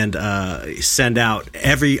send out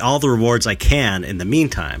all the rewards I can in the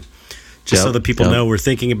meantime, just so that people know we're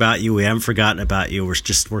thinking about you. We haven't forgotten about you. We're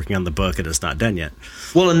just working on the book and it's not done yet.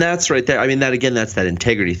 Well, and that's right there. I mean, that's that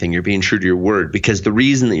integrity thing. You're being true to your word, because the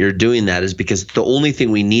reason that you're doing that is because the only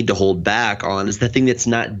thing we need to hold back on is the thing that's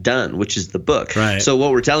not done, which is the book. Right. So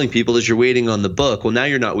what we're telling people is you're waiting on the book. Well, now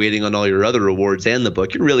you're not waiting on all your other rewards and the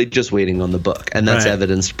book. You're really just waiting on the book. And that's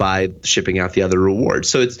evidenced by shipping out the other rewards.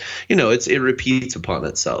 So it's, it repeats upon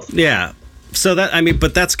itself. Yeah. So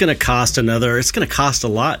but that's going to cost it's going to cost a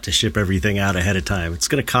lot to ship everything out ahead of time. It's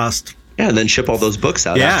going to cost. Yeah, and then ship all those books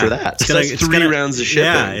out after that. So that's three rounds of shipping.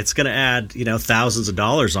 Yeah, it's going to add, thousands of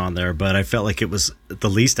dollars on there, but I felt like it was the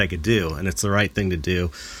least I could do, and it's the right thing to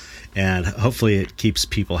do. And hopefully it keeps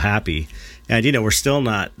people happy. And, we're still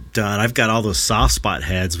not done. I've got all those soft spot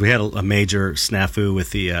heads. We had a major snafu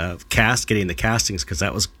with the getting the castings, because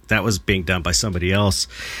that was being done by somebody else.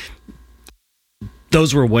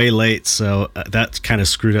 Those were way late, so that kind of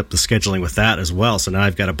screwed up the scheduling with that as well. So now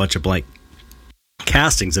I've got a bunch of blank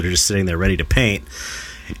castings that are just sitting there ready to paint.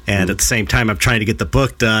 And at the same time, I'm trying to get the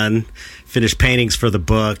book done, finish paintings for the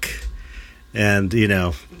book, and,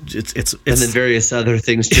 it's and then various other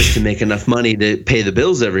things just to make enough money to pay the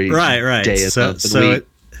bills every day of the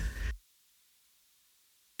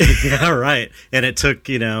week. Yeah, right. And it took,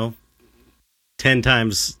 10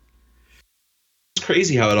 times. It's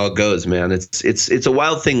crazy how it all goes, man. It's a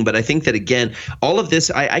wild thing, but I think that, again, all of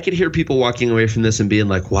this, I could hear people walking away from this and being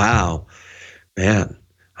like, wow, man,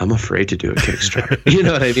 I'm afraid to do a Kickstarter. You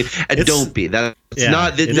know what I mean? And don't be. None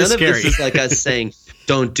of this is like us saying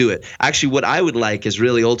don't do it. Actually, what I would like is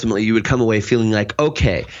really ultimately you would come away feeling like,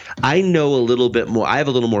 okay, I know a little bit more. I have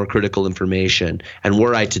a little more critical information, and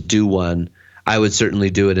were I to do one, I would certainly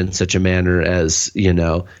do it in such a manner as,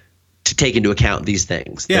 to take into account these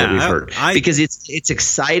things that we've heard, because it's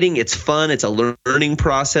exciting, it's fun, it's a learning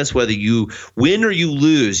process. Whether you win or you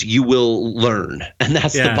lose, you will learn, and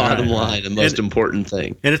that's the bottom line, the most important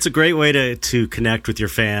thing. And it's a great way to connect with your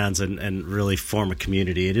fans and really form a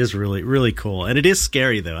community. It is really, really cool, and it is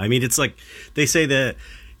scary though. I mean, it's like they say that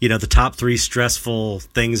the top 3 stressful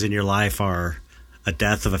things in your life are a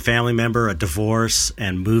death of a family member, a divorce,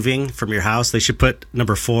 and moving from your house. They should put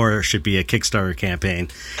number 4 should be a Kickstarter campaign.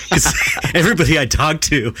 Because everybody I talk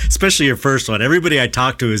to, especially your first one, everybody I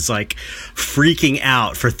talk to is like freaking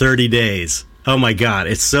out for 30 days. Oh my God.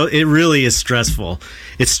 It really is stressful.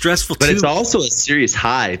 It's stressful too. But it's also a serious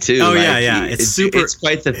high too. Oh yeah. It's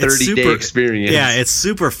quite the 30-day experience. Yeah, it's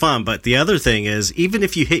super fun. But the other thing is, even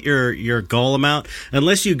if you hit your goal amount,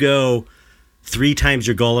 unless you go 3 times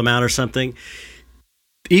your goal amount or something,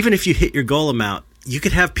 even if you hit your goal amount, you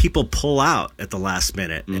could have people pull out at the last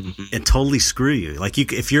minute and totally screw you. Like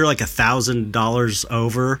if you're like $1,000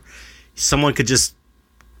 over, someone could just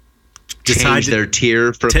change their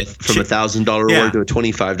tier from $1,000 reward to a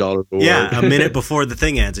 $25 reward. Yeah, a minute before the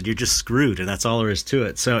thing ends, and you're just screwed, and that's all there is to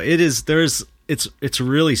it. So it's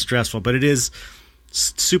really stressful, but it is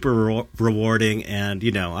super rewarding. And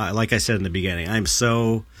like I said in the beginning, I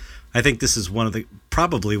think this is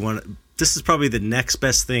this is probably the next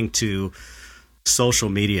best thing to social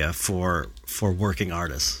media for working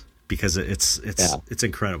artists, because it's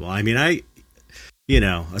incredible. I mean,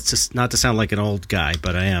 it's just not to sound like an old guy,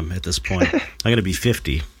 but I am at this point. I'm going to be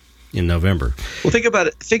 50 in November. Well, think about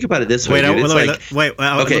it this way. Let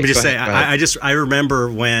me just say, I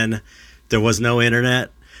remember when there was no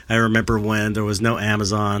internet. I remember when there was no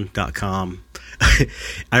Amazon.com.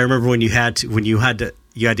 I remember when you had to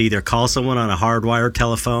either call someone on a hardwired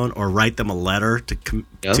telephone or write them a letter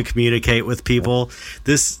to communicate with people.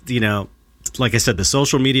 This, like I said, the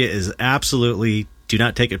social media is absolutely, do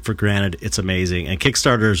not take it for granted. It's amazing. And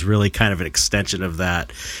Kickstarter is really kind of an extension of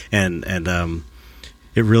that. And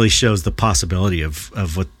it really shows the possibility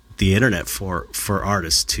of what the internet for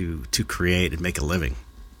artists to create and make a living.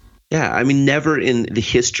 Yeah, I mean, never in the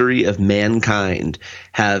history of mankind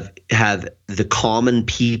have the common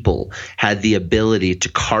people had the ability to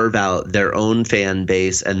carve out their own fan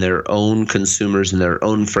base and their own consumers and their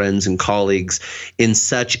own friends and colleagues in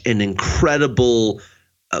such an incredible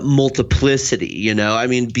multiplicity. I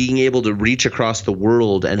mean, being able to reach across the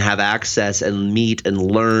world and have access and meet and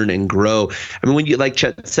learn and grow. I mean, when you, like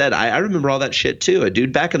Chet said, I remember all that shit too.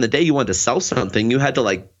 Dude, back in the day, you wanted to sell something, you had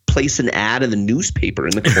to place an ad in the newspaper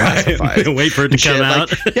in the classified. Wait for it to come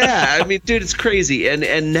out. Yeah, I mean, dude, it's crazy.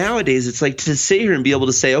 And nowadays it's like to sit here and be able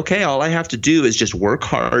to say, okay, all I have to do is just work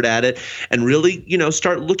hard at it and really,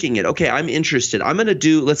 start looking at, okay, I'm interested. I'm going to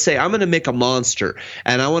do, let's say I'm going to make a monster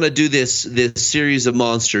and I want to do this series of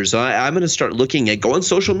monsters. I'm going to start looking at, go on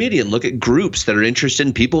social media and look at groups that are interested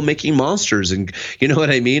in people making monsters, and you know what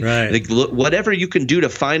I mean? Right. Whatever you can do to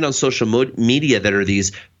find on social media that are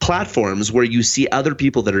these platforms where you see other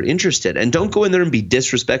people that are are interested. And don't go in there and be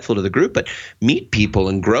disrespectful to the group, but meet people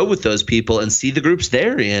and grow with those people and see the groups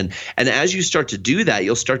they're in. And as you start to do that,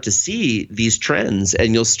 you'll start to see these trends,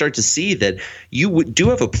 and you'll start to see that you do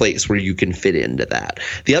have a place where you can fit into that.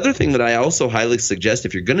 The other thing that I also highly suggest,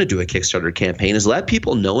 if you're going to do a Kickstarter campaign, is let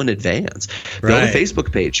people know in advance. Build a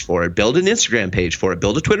Facebook page for it, build an Instagram page for it,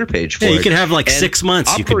 build a Twitter page for it. You could have like 6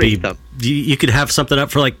 months. You could have something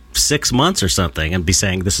up for like 6 months or something and be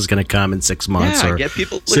saying this is going to come in 6 months or get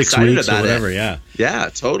people 6 excited weeks about or whatever. it. Yeah,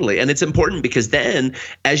 totally. And it's important because then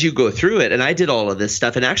as you go through it, and I did all of this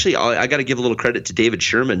stuff, and actually I got to give a little credit to David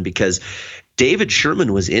Sherman, because David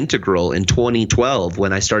Sherman was integral in 2012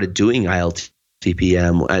 when I started doing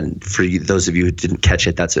ILTPM. And for those of you who didn't catch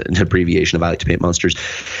it, that's an abbreviation of I Like to Paint Monsters.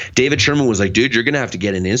 David Sherman was like, dude, you're going to have to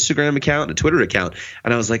get an Instagram account, a Twitter account.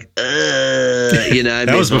 And I was like,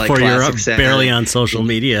 that was before you were barely on social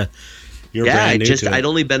media. I'd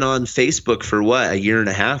only been on Facebook for a year and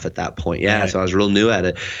a half at that point. Yeah. Right. So I was real new at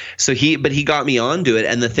it. So he got me onto it.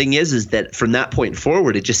 And the thing is that from that point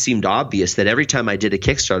forward, it just seemed obvious that every time I did a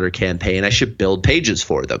Kickstarter campaign, I should build pages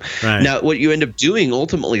for them. Right. Now, what you end up doing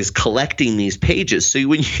ultimately is collecting these pages. So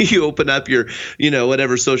when you open up your,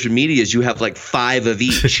 whatever social medias, you have like 5 of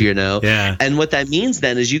each, Yeah. And what that means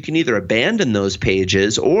then is you can either abandon those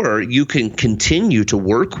pages or you can continue to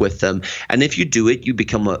work with them. And if you do it, you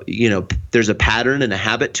become there's a pattern and a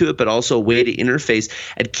habit to it, but also a way to interface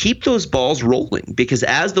and keep those balls rolling, because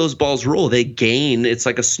as those balls roll, they gain. It's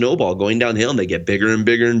like a snowball going downhill, and they get bigger and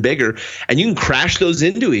bigger and bigger, and you can crash those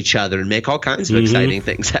into each other and make all kinds of exciting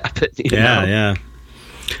things happen. Yeah.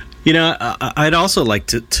 I'd also like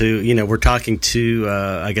to we're talking to,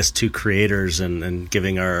 I guess, 2 creators and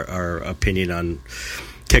giving our opinion on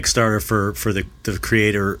Kickstarter for the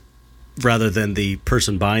creator rather than the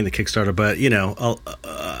person buying the Kickstarter. But,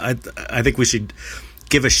 I think we should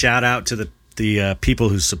give a shout out to the people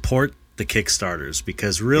who support the Kickstarters,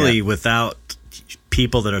 because really without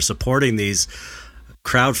people that are supporting these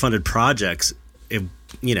crowdfunded projects, it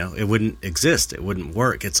wouldn't exist. It wouldn't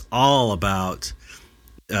work. It's all about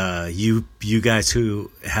you guys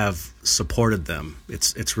who have supported them.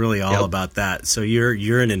 It's really all about that. So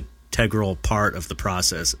you're an integral part of the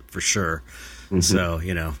process for sure. Mm-hmm. So,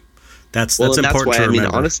 that's important to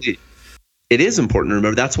remember. Honestly, it is important to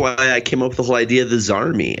remember. That's why I came up with the whole idea of the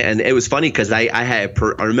Zarmy. And it was funny because I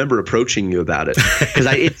remember approaching you about it, because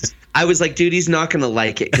I was like, dude, he's not going to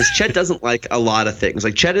like it, because Chet doesn't like a lot of things.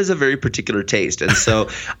 Like, Chet has a very particular taste. And so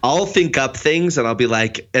I'll think up things and I'll be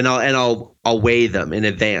like, and I'll weigh them in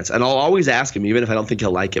advance, and I'll always ask him, even if I don't think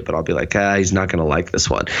he'll like it, but I'll be like, he's not going to like this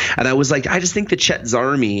one. And I was like, I just think the Chet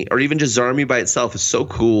Zarmy, or even just Zarmy by itself, is so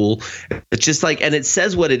cool. It's just like, and it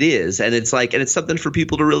says what it is, and it's like, and it's something for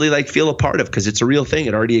people to really like feel a part of, because it's a real thing.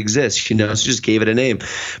 It already exists, so just gave it a name.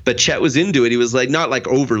 But Chet was into it. He was like, not like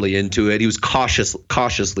overly into it. He was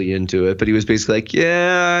cautiously into it, but he was basically like,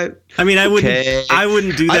 yeah. I mean, I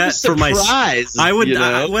wouldn't do that for myself. I would.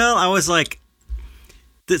 I was like,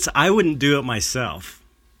 I wouldn't do it myself,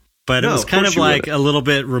 but it was kind of like a little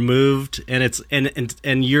bit removed, and it's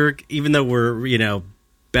and you're, even though we're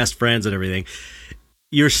best friends and everything,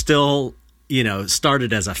 you're still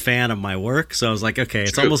started as a fan of my work. So I was like, okay,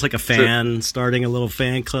 it's almost like a fan starting a little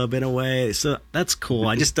fan club in a way. So that's cool.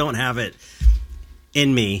 I just don't have it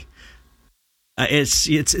in me.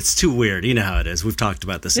 It's too weird. You know how it is. We've talked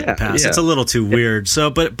about this in the past. Yeah. It's a little too weird. So,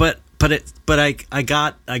 but I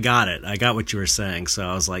got it. I got what you were saying. So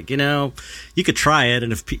I was like, you could try it,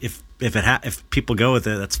 and if people go with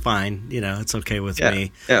it, that's fine. It's okay with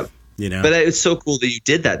me. Yeah. But it's so cool that you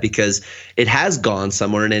did that, because it has gone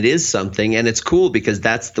somewhere and it is something, and it's cool because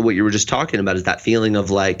that's what you were just talking about, is that feeling of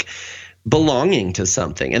like belonging to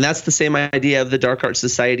something. And that's the same idea of the Dark Art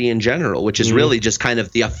Society in general, which is really just kind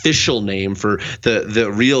of the official name for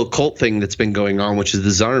the real cult thing that's been going on, which is the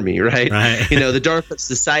Zarmy, right? The Dark Art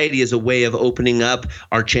Society is a way of opening up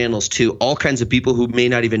our channels to all kinds of people who may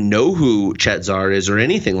not even know who Chet Zar is or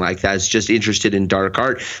anything like that. It's just interested in dark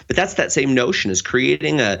art. But that's that same notion, is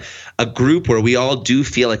creating a group where we all do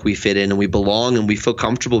feel like we fit in and we belong, and we feel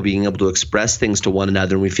comfortable being able to express things to one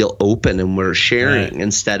another, and we feel open and we're sharing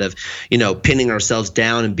instead of pinning ourselves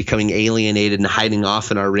down and becoming alienated and hiding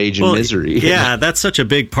off in our rage and misery. Yeah, that's such a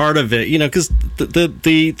big part of it, because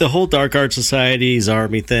the whole Dark Art Society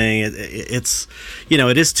Zarmy thing, it's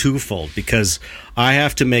it is twofold, because I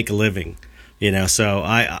have to make a living, so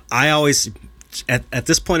I always, at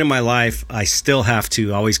this point in my life, I still have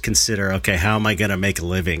to always consider, okay, how am I going to make a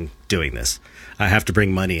living doing this? I have to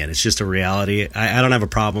bring money in. It's just a reality. I don't have a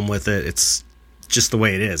problem with it. It's just the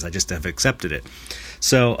way it is. I just have accepted it.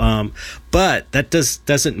 So, but that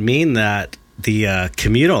doesn't mean that the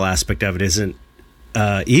communal aspect of it isn't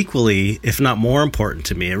equally, if not more important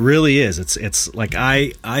to me. It really is. It's like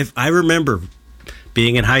I remember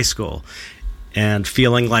being in high school and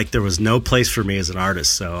feeling like there was no place for me as an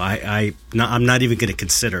artist. So I'm not even going to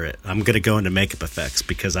consider it. I'm going to go into makeup effects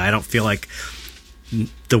because I don't feel like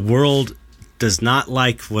the world does not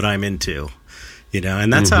like what I'm into,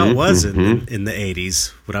 and that's how it was in the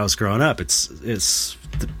 80s when I was growing up.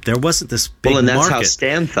 There wasn't this big and that's market. how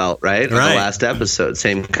Stan felt, right? On the last episode,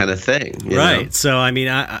 same kind of thing. Right. know? So, I mean,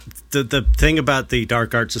 the thing about the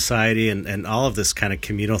Dark Art Society and all of this kind of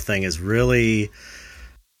communal thing is really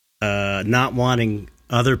not wanting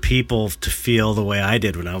other people to feel the way I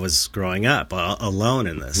did when I was growing up, alone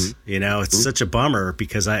in this. It's such a bummer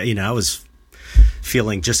because I was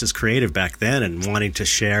feeling just as creative back then and wanting to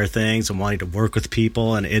share things and wanting to work with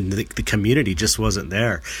people, and the community just wasn't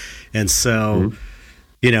there. And so,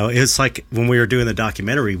 it's like when we were doing the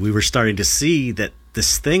documentary, we were starting to see that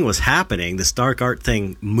this thing was happening, this dark art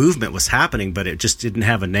thing movement was happening, but it just didn't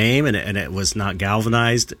have a name, and it was not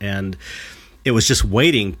galvanized, and it was just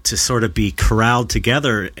waiting to sort of be corralled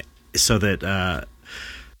together so that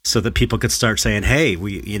people could start saying, hey,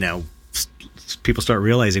 people start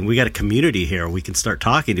realizing we got a community here. We can start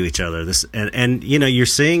talking to each other. And you're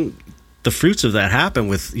seeing the fruits of that happen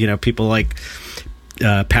with, people like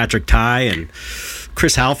Patrick Ty and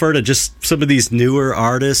Chris Halford, and just some of these newer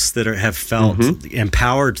artists that have felt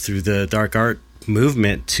empowered through the dark art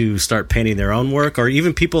movement to start painting their own work, or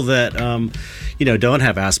even people that don't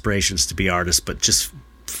have aspirations to be artists but just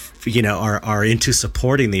are into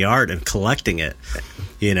supporting the art and collecting it.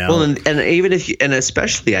 Well, and even and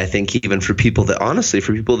especially I think even for people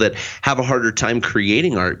that have a harder time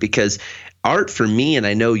creating art, because art for me, and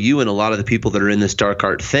I know you and a lot of the people that are in this dark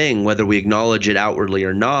art thing, whether we acknowledge it outwardly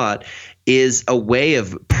or not, is a way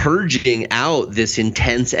of purging out this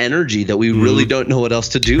intense energy that we really don't know what else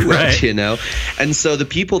to do with, And so the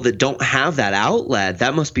people that don't have that outlet,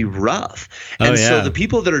 that must be rough. And so the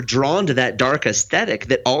people that are drawn to that dark aesthetic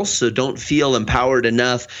that also don't feel empowered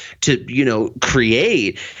enough to,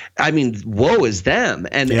 create, I mean, woe is them.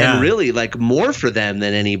 And really, like, more for them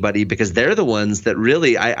than anybody, because they're the ones that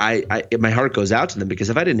really, I my heart goes out to them,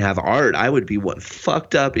 because if I didn't have art, I would be one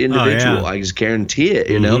fucked up individual. I just guarantee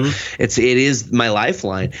it, it is my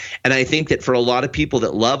lifeline. And I think that for a lot of people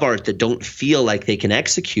that love art that don't feel like they can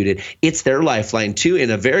execute it, it's their lifeline too,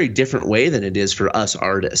 in a very different way than it is for us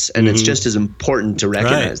artists. And it's just as important to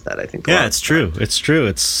recognize that, I think. Yeah, it's true. It's true.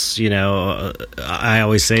 It's, I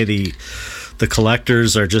always say the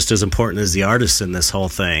collectors are just as important as the artists in this whole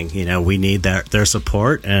thing. We need their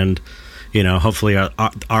support, and hopefully our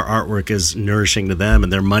artwork is nourishing to them,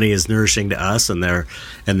 and their money is nourishing to us, and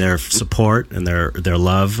their support and their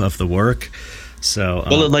love of the work. So,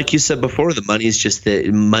 well, like you said before, the money is just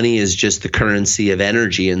the currency of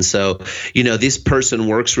energy. And so, this person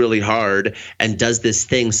works really hard and does this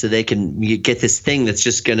thing so they can get this thing that's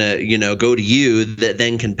just going to, go to you, that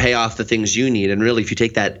then can pay off the things you need. And really, if you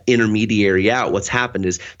take that intermediary out, what's happened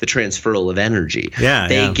is the transferal of energy.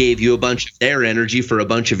 They gave you a bunch of their energy for a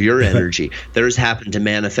bunch of your energy. Theirs happened to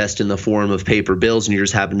manifest in the form of paper bills, and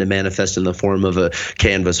yours happened to manifest in the form of a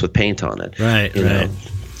canvas with paint on it. Right.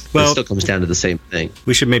 Well, it still comes down to the same thing.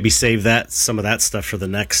 We should maybe save some of that stuff for the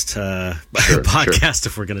next podcast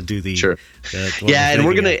if we're going to do the. Sure. And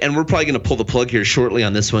we're probably gonna pull the plug here shortly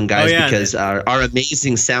on this one, guys, because our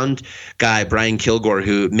amazing sound guy Brian Kilgore,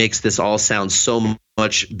 who makes this all sound so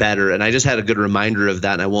much better, and I just had a good reminder of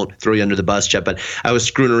that, and I won't throw you under the bus yet, but I was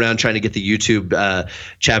screwing around trying to get the YouTube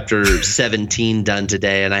chapter 17 done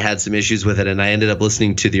today, and I had some issues with it, and I ended up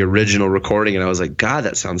listening to the original recording, and I was like, God,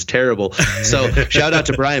 that sounds terrible. So shout out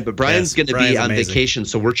to Brian, but Brian's going to be on vacation,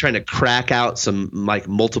 so we're trying to crack out some like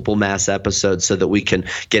multiple mass episodes so that we can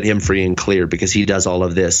get him free and clear, because he does all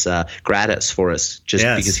of this gratis for us,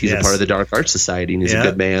 because he's a part of the Dark Art Society, and he's a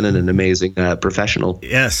good man and an amazing professional.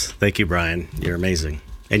 Yes, thank you, Brian. You're amazing.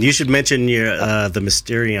 And you should mention your the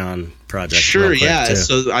Mysterion project. Sure, yeah. Too.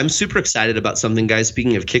 So I'm super excited about something, guys.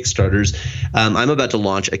 Speaking of Kickstarters, I'm about to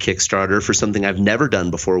launch a Kickstarter for something I've never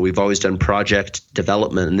done before. We've always done project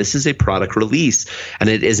development, and this is a product release, and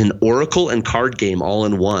it is an Oracle and card game all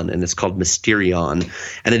in one, and it's called Mysterion,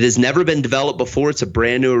 and it has never been developed before. It's a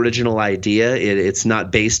brand new original idea. It's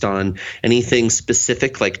not based on anything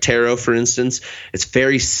specific like tarot, for instance. It's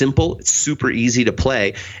very simple. It's super easy to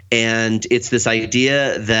play, and it's this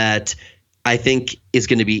idea that I think is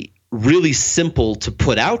going to be really simple to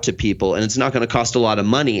put out to people, and it's not going to cost a lot of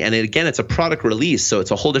money. And again, it's a product release, so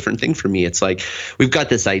it's a whole different thing for me. It's like, we've got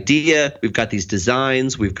this idea, we've got these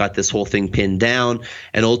designs, we've got this whole thing pinned down,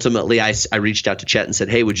 and ultimately I reached out to Chet and said,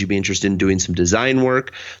 hey, would you be interested in doing some design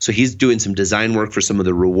work? So he's doing some design work for some of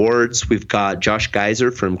the rewards. We've got Josh Geiser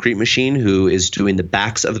from Creep Machine, who is doing the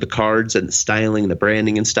backs of the cards and the styling, the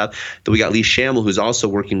branding and stuff. Then we got Lee Shamel, who's also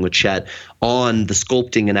working with Chet on the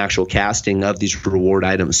sculpting and actual casting of these reward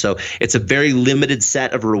items. So it's a very limited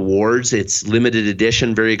set of rewards. It's limited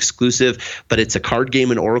edition, very exclusive, but it's a card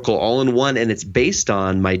game and Oracle all in one, and it's based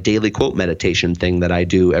on my daily quote meditation thing that I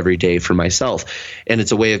do every day for myself. And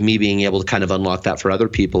it's a way of me being able to kind of unlock that for other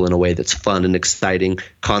people in a way that's fun and exciting,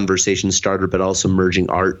 conversation starter, but also merging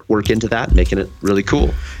artwork into that, making it really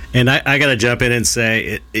cool. And I got to jump in and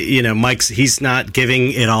say, he's not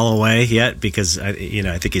giving it all away yet, because I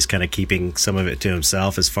think he's kind of keeping some of it to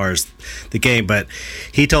himself as far as the game. But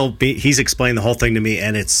he's explained the whole thing to me,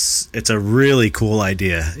 and it's a really cool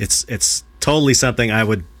idea. It's totally something I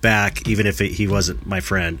would back, even if he wasn't my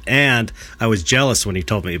friend. And I was jealous when he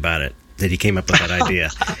told me about it, that he came up with that idea,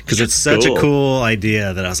 because it's such a cool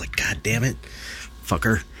idea that I was like, God damn it,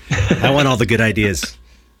 fucker! I want all the good ideas.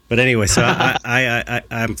 But anyway, so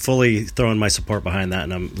I'm fully throwing my support behind that,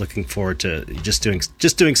 and I'm looking forward to just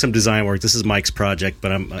doing some design work. This is Mike's project,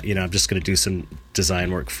 but I'm just going to do some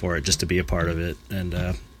design work for it just to be a part of it. And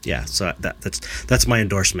so that's my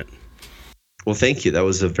endorsement. Well, thank you. That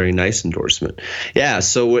was a very nice endorsement. Yeah,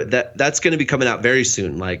 so that's going to be coming out very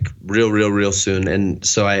soon, like real soon. And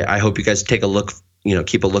so I hope you guys take a look.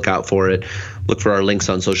 Keep a lookout for it. Look for our links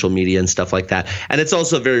on social media and stuff like that. And it's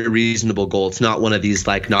also a very reasonable goal. It's not one of these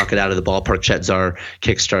like knock it out of the ballpark Chet Zar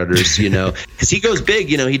Kickstarters, because he goes big.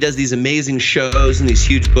 He does these amazing shows and these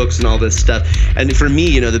huge books and all this stuff. And for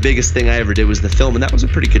me, the biggest thing I ever did was the film, and that was a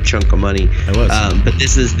pretty good chunk of money. It was. But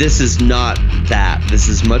this is not that. This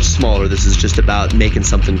is much smaller. This is just about making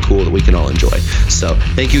something cool that we can all enjoy. So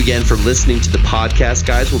thank you again for listening to the podcast,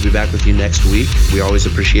 guys. We'll be back with you next week. We always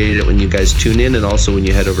appreciate it when you guys tune in, and also when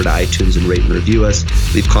you head over to iTunes and rate and review us,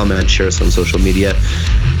 leave comments, share us on social media.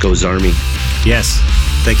 Go Zarmy. Yes.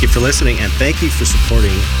 Thank you for listening, and thank you for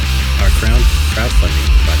supporting our crowdfunding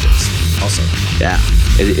projects also. Yeah,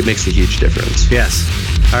 it makes a huge difference. Yes.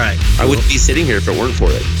 All right. I wouldn't be sitting here if it weren't for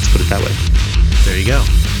it. Let's put it that way. There you go.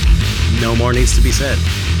 No more needs to be said.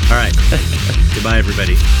 All right. Goodbye,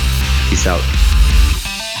 everybody. Peace out.